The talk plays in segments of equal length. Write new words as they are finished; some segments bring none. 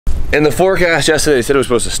In the forecast yesterday, they said it was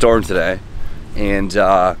supposed to storm today, and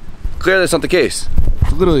clearly that's not the case.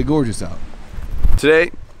 It's literally gorgeous out.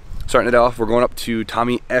 Today, starting it off, we're going up to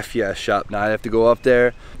Tommy Fia's shop. Now I have to go up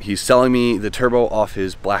there. He's selling me the turbo off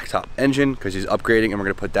his blacktop engine because he's upgrading, and we're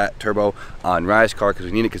gonna put that turbo on Rye's car because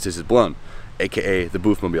we need it because this is blown, aka the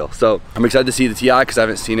BOOF Mobile. So I'm excited to see the TI because I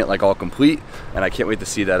haven't seen it like all complete, and I can't wait to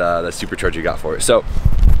see that that supercharger you got for it. So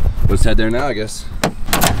let's head there now, I guess.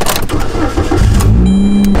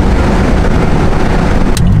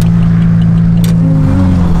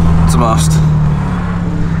 It's a must.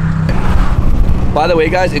 By the way,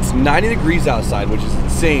 guys, it's 90 degrees outside, which is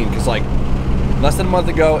insane because like less than a month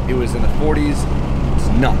ago it was in the 40s. It's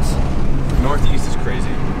nuts. Northeast is crazy.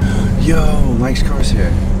 Yo, Mike's car's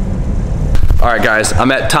here. All right, guys,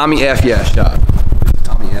 I'm at Tommy Fia's shop. This is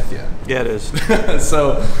Tommy Fia. Yeah, it is.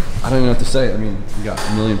 So I don't even know what to say. I mean, we got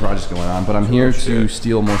a million projects going on, but I'm here to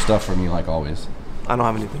steal more stuff from you, like always. I don't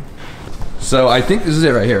have anything. So I think this is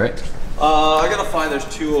it right here, right? I gotta find. There's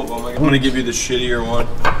two of them. I'm gonna give you the shittier one.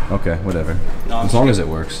 Okay, whatever. No, as long as it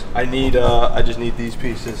works. I need. I just need these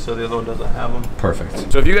pieces, so the other one doesn't have them.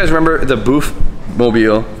 Perfect. So if you guys remember the BOOF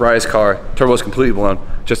Mobile, Rye's car, turbo is completely blown.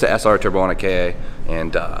 Just the SR turbo on a KA,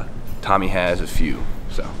 and Tommy has a few.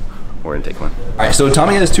 So we're gonna take one. All right. So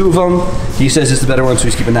Tommy has two of them. He says it's the better one, so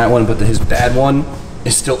he's keeping that one. But his bad one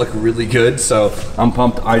is still like really good. So I'm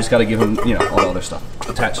pumped. I just gotta give him, you know, all the other stuff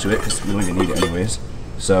attached to it because we don't even need it anyways.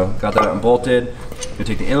 So got that unbolted. Gonna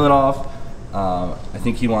take the inlet off. I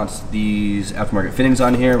think he wants these aftermarket fittings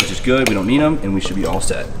on here, which is good. We don't need them, and we should be all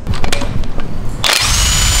set.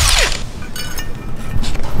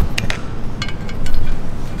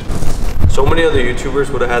 So many other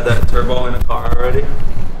YouTubers would have had that turbo in a car already.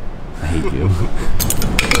 I hate you.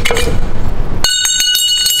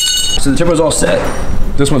 So the turbo's all set.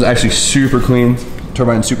 This one's actually super clean.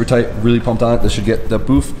 Turbine super tight, really pumped on it. This should get the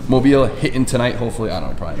BOOF Mobile hitting tonight, hopefully. I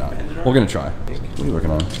don't know, probably not. We're gonna try. What are you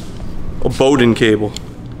working on? A Bowden cable.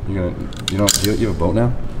 You have a boat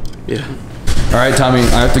now? Yeah. All right, Tommy,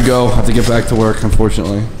 I have to go. I have to get back to work,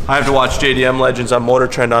 unfortunately. I have to watch JDM Legends on Motor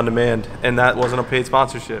Trend on demand, and that wasn't a paid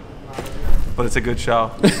sponsorship, but it's a good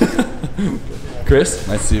show. Chris,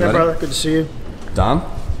 nice to see you, buddy. Brother, good to see you. Dom?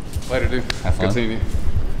 Later, dude. Have fun. Good seeing you.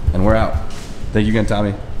 And we're out. Thank you again,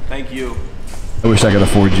 Tommy. Thank you. I wish I could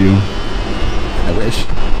afford you. I wish.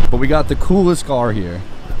 But we got the coolest car here.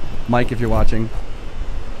 Mike, if you're watching.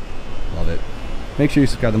 Love it. Make sure you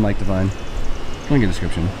subscribe to Mike Divine. Link in the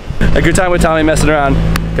description. A good time with Tommy messing around.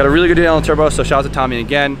 Got a really good deal on the turbo, so shout out to Tommy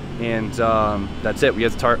again. And that's it. We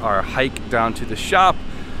have to start our hike down to the shop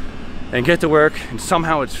and get to work. And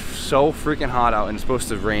somehow it's so freaking hot out and it's supposed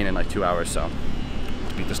to rain in like 2 hours, so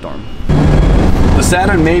let's beat the storm. The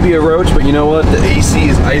Saturn may be a roach, but you know what? The AC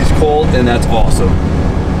is ice cold, and that's awesome.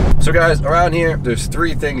 So guys, around here, there's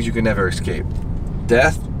three things you can never escape.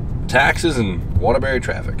 Death, taxes, and Waterbury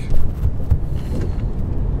traffic.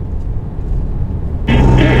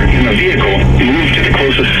 Or in a vehicle, move to the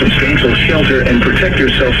closest substantial shelter and protect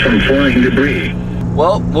yourself from flying debris.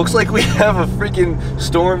 Well, looks like we have a freaking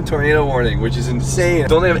storm tornado warning, which is insane. I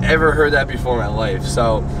don't think I've ever heard that before in my life,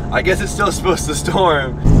 so I guess it's still supposed to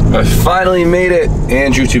storm. I finally made it,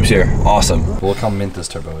 and YouTube's here. Awesome. Look how mint this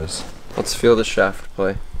turbo is. Let's feel the shaft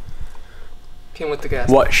play. Came with the gas.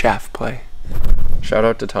 What shaft play? Shout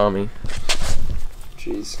out to Tommy.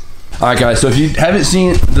 Jeez. All right, guys, so if you haven't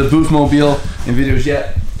seen the BOOF Mobile in videos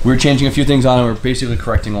yet, we're changing a few things on it. We're basically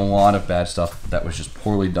correcting a lot of bad stuff that was just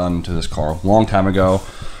poorly done to this car a long time ago.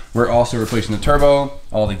 We're also replacing the turbo,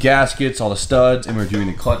 all the gaskets, all the studs, and we're doing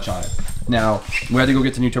the clutch on it. Now, we had to go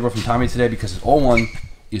get the new turbo from Tommy today because his old one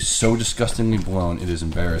is so disgustingly blown, it is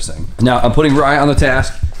embarrassing. Now, I'm putting Rye on the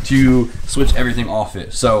task to switch everything off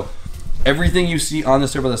it. So, everything you see on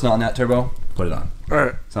this turbo that's not on that turbo, put it on. All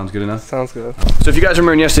right. Sounds good enough? Sounds good. So if you guys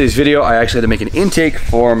remember in yesterday's video, I actually had to make an intake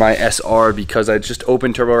for my SR because I just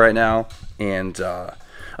opened turbo right now, and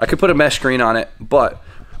I could put a mesh screen on it, but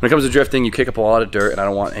when it comes to drifting, you kick up a lot of dirt, and I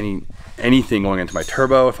don't want anything going into my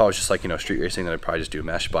turbo. If I was just like, you know, street racing, then I'd probably just do a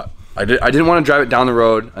mesh, but I didn't want to drive it down the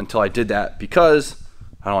road until I did that because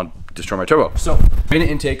I don't want to destroy my turbo. So I made an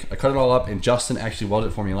intake, I cut it all up, and Justin actually welded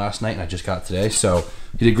it for me last night, and I just got it today. So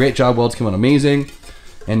he did a great job, welds came out amazing,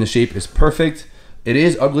 and the shape is perfect. It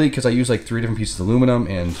is ugly because I use like 3 different pieces of aluminum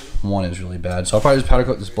and one is really bad. So I'll probably just powder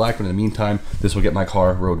coat this black, but in the meantime, this will get my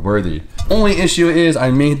car roadworthy. Only issue is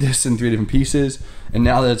I made this in 3 different pieces, and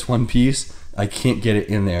now that it's one piece, I can't get it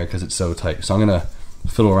in there because it's so tight. So I'm gonna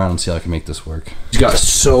fiddle around and see how I can make this work. It got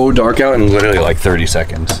so dark out in literally like 30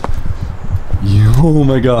 seconds. Oh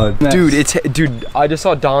my god. Dude, I just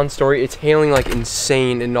saw Don's story. It's hailing like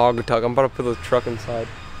insane in Naugatuck. I'm about to put the truck inside.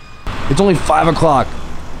 It's only 5 o'clock.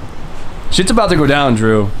 Shit's about to go down,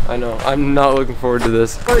 Drew. I know. I'm not looking forward to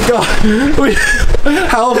this. Oh my god. Wait,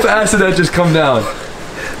 how fast did that just come down?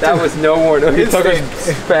 That was no warning. It took us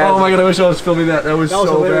fast. Oh my god, I wish I was filming that. That was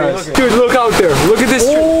so fast. Dude, look out there. Look at this.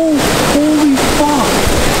 Oh, holy fuck.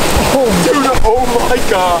 Oh, dude, oh my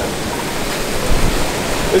god.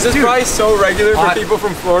 This is probably so regular for people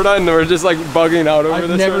from Florida and we're just like bugging out over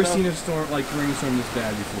this. I've never right seen a storm, like rainstorm this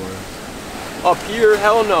bad before. Up here,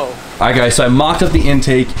 hell no. Alright guys, so I mocked up the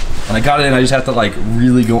intake and I got it in. I just have to like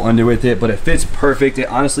really go under with it, but it fits perfect. It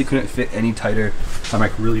honestly couldn't fit any tighter. I'm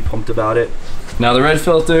like really pumped about it. Now the red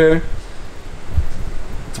filter,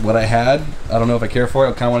 it's what I had. I don't know if I care for it.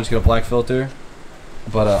 I kind of want to just get a black filter,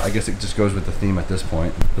 but I guess it just goes with the theme at this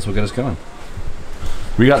point. This will get us going.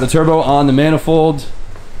 We got the turbo on the manifold.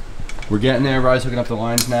 We're getting there. Rye's hooking up the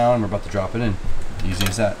lines now and we're about to drop it in. Easy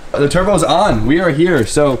as that. The turbo's on. We are here.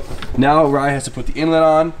 So now Rye has to put the inlet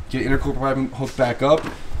on, get intercooler piping hooked back up,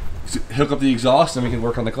 hook up the exhaust, and we can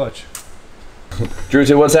work on the clutch. Drew,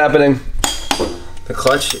 what's happening? The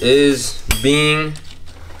clutch is being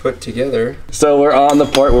put together. So we're on the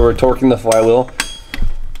part where we're torquing the flywheel.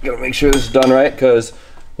 Gotta make sure this is done right, because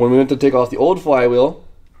when we went to take off the old flywheel,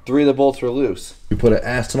 3 of the bolts were loose. We put an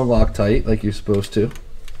ass ton of Loctite, like you're supposed to,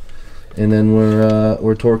 and then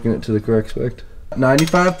we're torquing it to the correct spec.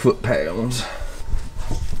 95 foot-pounds.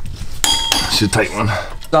 It's a tight one.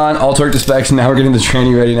 On, all torque to specs, and now we're getting the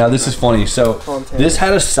tranny ready. Now this is funny. So this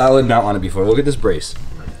had a solid mount on it before. Look at this brace.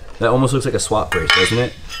 That almost looks like a swap brace, doesn't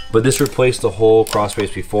it? But this replaced the whole cross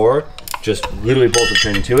brace before, just literally bolted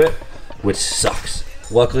tranny to it, which sucks.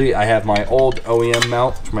 Luckily, I have my old OEM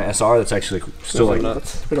mount for my SR that's actually still like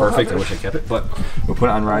perfect. I wish I kept it, but we'll put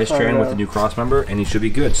it on Rye's tran with the new cross member, and he should be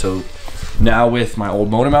good. So now with my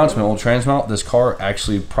old motor mounts, my old trans mount, this car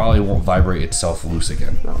actually probably won't vibrate itself loose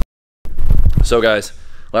again. So guys,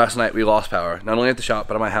 last night we lost power, not only at the shop,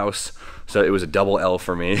 but at my house. So it was a double L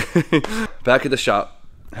for me. Back at the shop,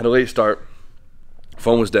 had a late start.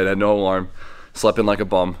 Phone was dead, had no alarm. Slept in like a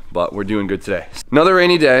bum, but we're doing good today. Another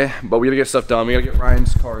rainy day, but we gotta get stuff done. We gotta get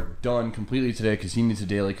Ryan's car done completely today because he needs a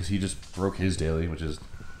daily, because he just broke his daily, which is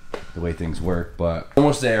the way things work, but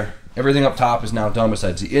almost there. Everything up top is now done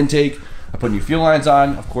besides the intake. I put new fuel lines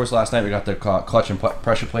on. Of course, last night we got the clutch and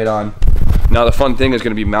pressure plate on. Now the fun thing is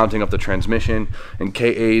gonna be mounting up the transmission and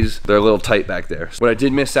KAs. They're a little tight back there. What I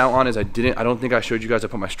did miss out on is I don't think I showed you guys I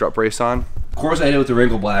put my strut brace on. Of course I did it with the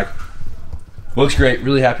wrinkle black. Looks great,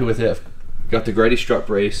 really happy with it. Got the Grady strut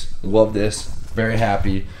brace, love this, very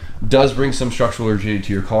happy. Does bring some structural rigidity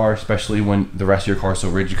to your car, especially when the rest of your car is so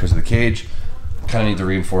rigid because of the cage. Kind of need to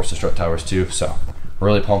reinforce the strut towers too, so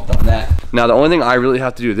really pumped on that. Now the only thing I really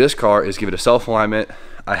have to do to this car is give it a self-alignment.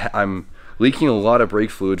 I'm leaking a lot of brake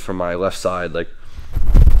fluid from my left side, like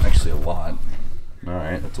actually a lot. All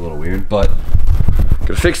right, that's a little weird, but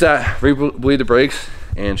gonna fix that, re-bleed the brakes,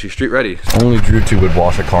 and she's street ready. Only Drew 2 would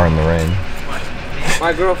wash a car in the rain.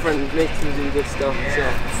 My girlfriend makes me do this stuff, so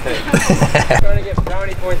hey. Trying to get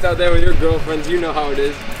brownie points out there with your girlfriends, you know how it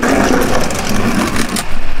is.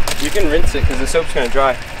 You can rinse it because the soap's gonna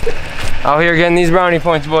dry. Out here getting these brownie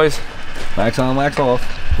points, boys. Wax on, wax off.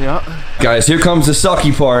 Yeah. Guys, here comes the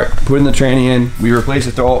sucky part. Putting the tranny in. We replaced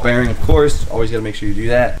the throwout bearing, of course. Always gotta make sure you do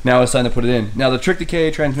that. Now it's time to put it in. Now the trick to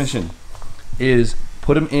KA transmission is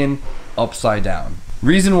put them in upside down.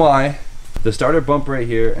 Reason why, the starter bump right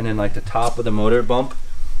here and then like the top of the motor bump,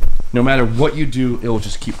 no matter what you do, it will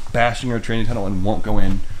just keep bashing your training tunnel and won't go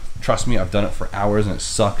in. Trust me, I've done it for hours and it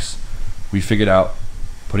sucks. We figured out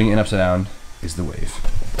putting it in upside down is the wave.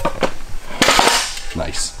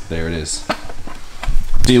 Nice, there it is.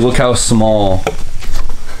 See, look how small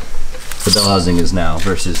the bell housing is now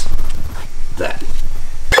versus that.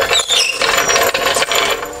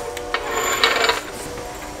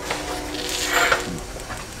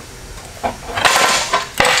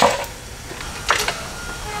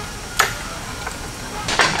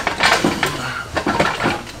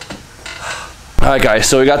 Alright guys,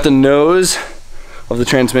 so we got the nose of the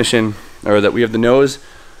transmission, or that we have the nose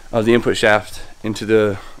of the input shaft into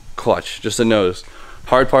the clutch, just the nose.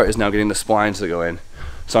 Hard part is now getting the splines to go in.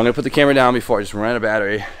 So I'm gonna put the camera down before I just run out of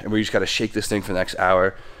battery, and we just gotta shake this thing for the next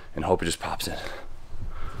hour and hope it just pops in.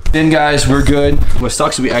 Then guys, we're good. What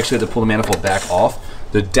sucks is we actually had to pull the manifold back off.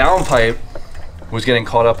 The downpipe was getting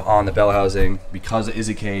caught up on the bell housing because it is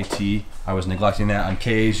a KAT. I was neglecting that. On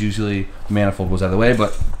KAs, usually the manifold goes out of the way,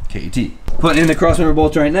 but KAT. Putting in the crossmember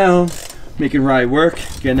bolts right now, making Rye work,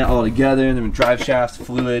 getting that all together, and then drive shafts,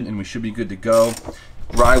 fluid, and we should be good to go.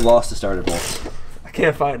 Rye lost the starter bolts. I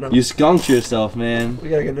can't find them. You skunked yourself, man. We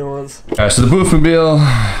gotta get new ones. Alright, so the BOOF Mobile,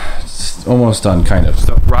 almost done, kind of.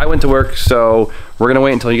 So Rye went to work, so we're gonna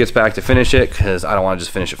wait until he gets back to finish it, because I don't want to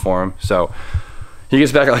just finish it for him. So he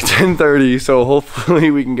gets back at like 10:30, so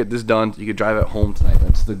hopefully we can get this done. You can drive it home tonight.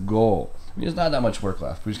 That's the goal. I mean, there's not that much work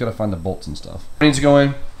left. We just gotta find the bolts and stuff. Needs to go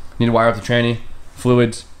in. Need to wire up the tranny,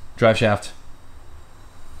 fluids, drive shaft,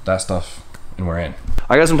 that stuff, and we're in.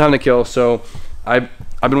 I got some time to kill, so I've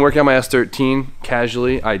been working on my S13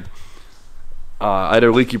 casually. I had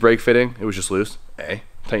a leaky brake fitting. It was just loose.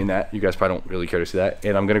 Tighten that. You guys probably don't really care to see that.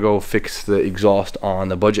 And I'm gonna go fix the exhaust on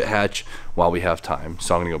the budget hatch while we have time.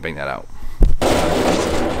 So I'm gonna go bang that out.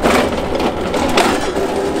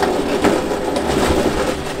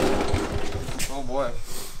 Oh boy.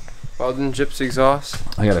 Welding Jip's exhaust.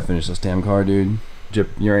 I gotta finish this damn car, dude. Jip,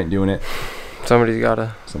 you ain't doing it. Someone's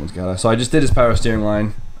gotta. So I just did his power steering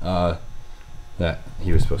line that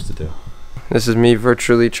he was supposed to do. This is me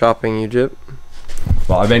virtually chopping you, Jip.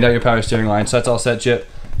 Well, I banged out your power steering line, so that's all set, Jip.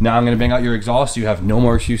 Now I'm gonna bang out your exhaust so you have no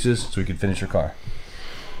more excuses so we can finish your car.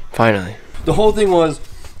 Finally. The whole thing was,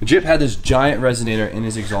 Jip had this giant resonator in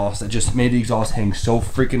his exhaust that just made the exhaust hang so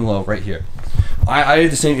freaking low right here. I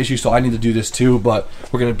had the same issue, so I need to do this too, but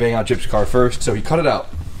we're gonna bang out Jip's car first, so he cut it out.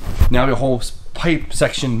 Now we have a whole pipe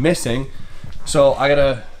section missing, so I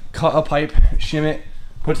gotta cut a pipe, shim it,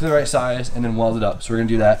 put it to the right size, and then weld it up. So we're gonna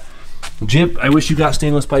do that. Jip, I wish you got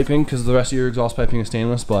stainless piping because the rest of your exhaust piping is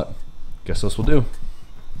stainless, but guess this will do.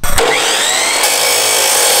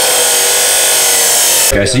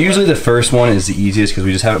 Okay, so usually the first one is the easiest because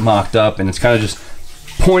we just have it mocked up and it's kind of just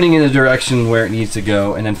pointing in the direction where it needs to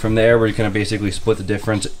go, and then from there we're gonna basically split the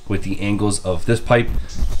difference with the angles of this pipe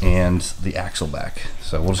and the axle back.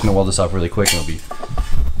 So we're just gonna weld this up really quick and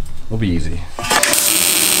it'll be easy.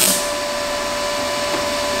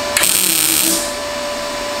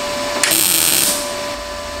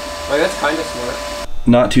 Like, that's kind of smart.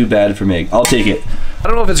 Not too bad for me. I'll take it. I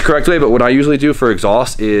don't know if it's the correct way, but what I usually do for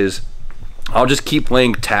exhaust is I'll just keep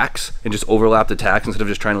laying tacks and just overlap the tacks instead of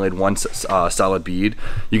just trying to lay one solid bead.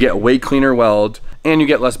 You get a way cleaner weld and you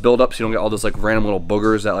get less buildup, so you don't get all those like random little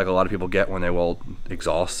boogers that like a lot of people get when they weld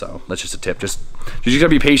exhaust. So that's just a tip. You just gotta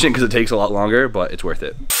be patient because it takes a lot longer, but it's worth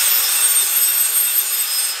it.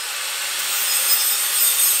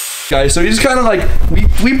 Guys, so you just kind of like,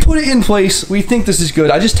 we put it in place. We think this is good.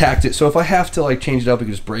 I just tacked it, so if I have to like change it up, we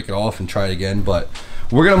can just break it off and try it again, but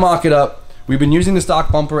we're gonna mock it up. We've been using the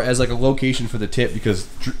stock bumper as like a location for the tip because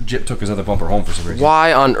Jip took his other bumper home for some reason.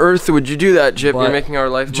 Why on earth would you do that, Jip? You're making our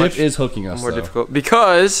life Jip is hooking us more difficult.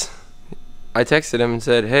 Because I texted him and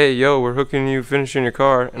said, "Hey, yo, we're hooking you, finishing your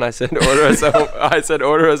car," and I said, "Order us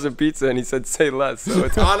order us a pizza," and he said, "Say less." So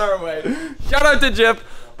it's on our way. Shout out to Jip,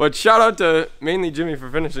 but shout out to mainly Jimmy for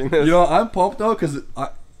finishing this. You know, I'm pumped though because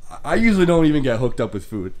I usually don't even get hooked up with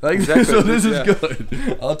food. Like, exactly. So this is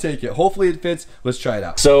good. I'll take it. Hopefully it fits. Let's try it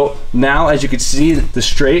out. So now, as you can see, the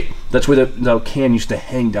straight, that's where the can used to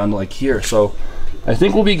hang down to like here. So I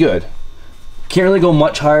think we'll be good. Can't really go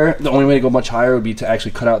much higher. The only way to go much higher would be to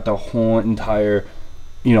actually cut out the whole entire,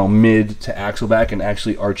 you know, mid to axle back and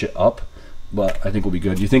actually arch it up. But I think we'll be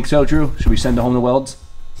good. You think so, Drew? Should we send home the welds?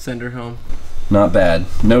 Send her home. Not bad.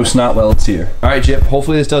 No snot welds here. All right, Jip,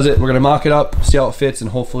 hopefully this does it. We're gonna mock it up, see how it fits,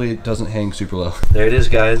 and hopefully it doesn't hang super low. There it is,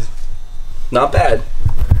 guys. Not bad.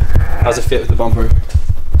 How's it fit with the bumper?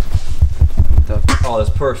 Oh, that's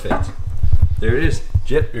perfect. There it is.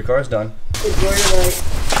 Jip, your car's done. Enjoy your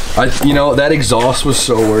night. You know, that exhaust was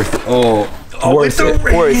so worth it. Worth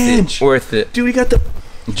it. Worth it. Dude, we got the...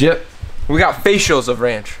 Jip. We got facials of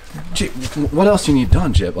ranch. Jip, what else do you need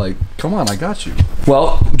done, Jip? Like, come on, I got you.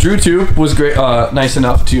 Well, DrewTube was great, nice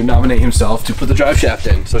enough to nominate himself to put the drive shaft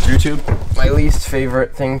in. So DrewTube. My least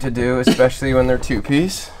favorite thing to do, especially when they're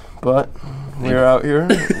two-piece, but we're out here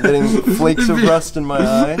getting flakes of rust in my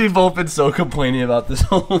eye. We've both been so complaining about this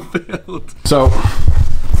whole build. So,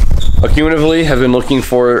 accumulatively, have been looking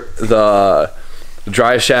for the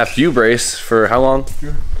drive shaft U-brace for how long?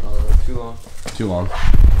 Too long. Too long.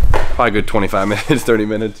 Probably a good 25 minutes, 30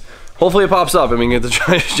 minutes. Hopefully it pops up and we can get the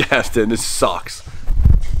drive shaft in. This sucks.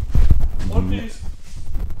 One piece.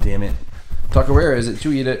 Damn it. Tucker, where is it? Did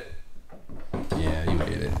you eat it? Yeah, you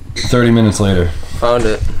ate it. 30 minutes later. Found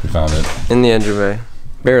it. We found it. In the engine bay.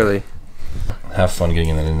 Barely. Have fun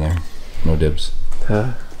getting that in there. No dibs.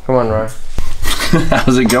 Come on, Ryan.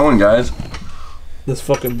 How's it going, guys? This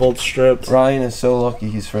fucking bolt stripped. Ryan is so lucky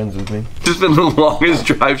he's friends with me. This has been the longest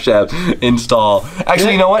drive shaft install.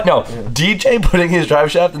 Actually, you know what? No. Yeah. DJ putting his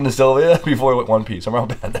drive shaft in the Sylvia before it went one piece.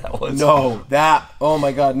 Remember how bad that was? No, that. Oh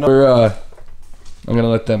my God, no. We're I'm gonna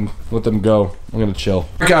let them go. I'm gonna chill.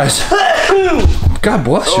 Guys, God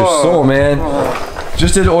bless your soul, man.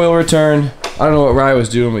 Just did oil return. I don't know what Ryan was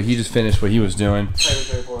doing, but he just finished what he was doing.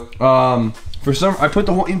 For some, I put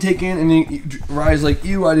the whole intake in, and then Rise like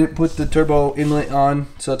you, I didn't put the turbo inlet on,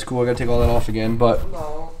 so that's cool. I gotta take all that off again, but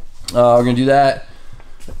we're gonna do that.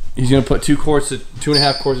 He's gonna put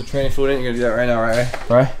 2.5 quarts of training fluid in. You're gonna do that right now, right?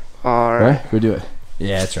 Right? All right. Right? Go do it.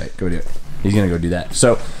 Yeah, that's right. Go do it. He's gonna go do that.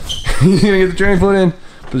 So he's gonna get the training fluid in,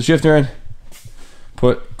 put the shifter in,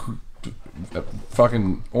 put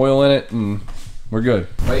fucking oil in it, and we're good.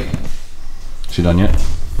 Wait. She done yet?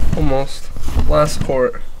 Almost. Last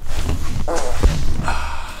quart.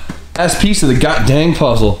 Last piece of the goddamn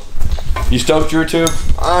puzzle. You stoked, Drew, too?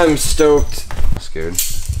 I'm stoked. Scared.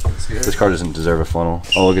 This car doesn't deserve a funnel.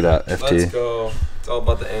 Oh, look at that, FT. Let's go. It's all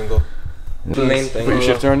about the angle. The main thing. Put your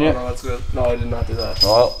shifter on yet? No, that's good. No, I did not do that.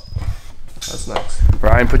 Well, That's next.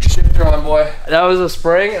 Brian, put your shifter on, boy. That was a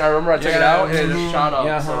spring, and I remember I took it out, and it just shot up.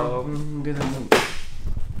 Yeah, So.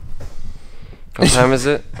 What time is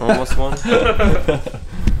it? Almost 1?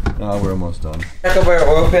 Oh, we're almost done. Back up our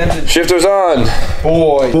oil pans. Shifter's on.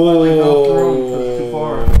 Boy. Too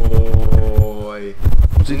far. Boy.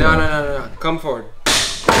 No. Come forward.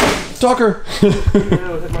 Talker.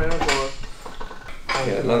 Hit my elbow.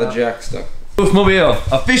 Another jack stuck. BOOF Mobile,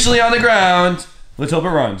 officially on the ground. Let's hope it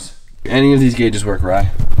runs. Any of these gauges work, right?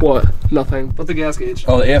 What? Nothing. But the gas gauge.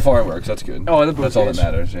 Oh, the AFR works. That's good. Oh, and the BOOF That's all that gauge.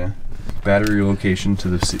 matters, yeah. Battery relocation to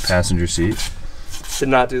the passenger seat. Did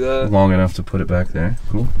not do that. Long enough to put it back there.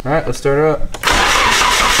 Cool. All right, let's start her up.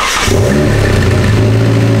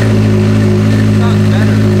 Sounds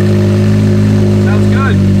better. Sounds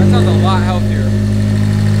good. That sounds a lot healthier.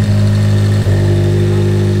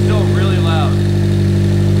 Still really loud.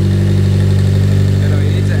 You know, he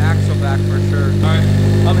needs an axle back for sure. Alright,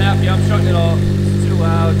 I'm happy. I'm shutting it off. It's too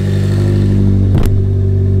loud.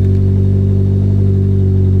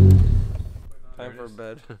 Time for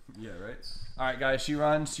bed. Yeah, right? Alright, guys, she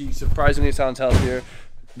runs. She surprisingly sounds healthier.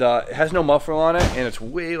 It has no muffler on it, and it's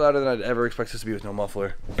way louder than I'd ever expect this to be with no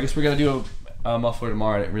muffler. I guess we're going to do a muffler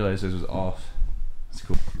tomorrow. I didn't realize this was off. That's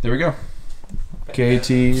cool. There we go.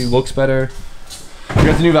 KT looks better. We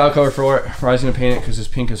got the new valve cover for it. Ryan's gonna paint it because this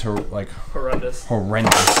pink is Horrendous.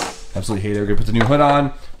 horrendous. Absolutely hate it. We're gonna put the new hood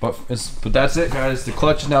on, but that's it, guys. The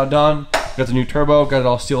clutch is now done. Got the new turbo, got it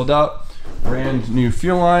all sealed up. Ran new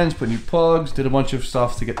fuel lines, put new plugs, did a bunch of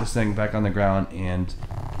stuff to get this thing back on the ground, and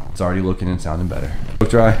it's already looking and sounding better.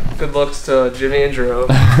 Look dry. Good looks to Jimmy and Drew. All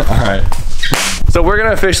right. So we're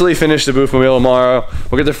gonna officially finish the BOOF Mobile tomorrow.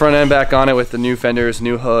 We'll get the front end back on it with the new fenders,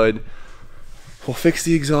 new hood. We'll fix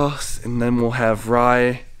the exhaust, and then we'll have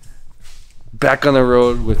Rye back on the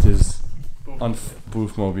road with his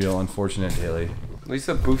BOOF Mobile unfortunate daily. At least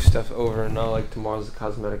the BOOF stuff over, and not like tomorrow's the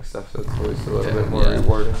cosmetic stuff. So it's always a little bit more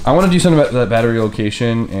rewarding. I want to do something about that battery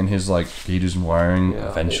location and his like gauges and wiring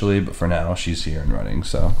eventually, but for now she's here and running,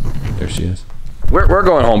 so there she is. We're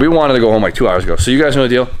going home. We wanted to go home like 2 hours ago, so you guys know the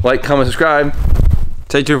deal. Like, comment, subscribe.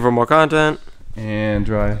 Stay tuned for more content. And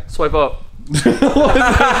Dry. Swipe up.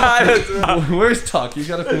 Where's Tuck? You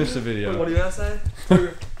gotta finish the video. What do you gotta say?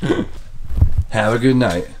 Have a good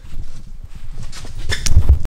night.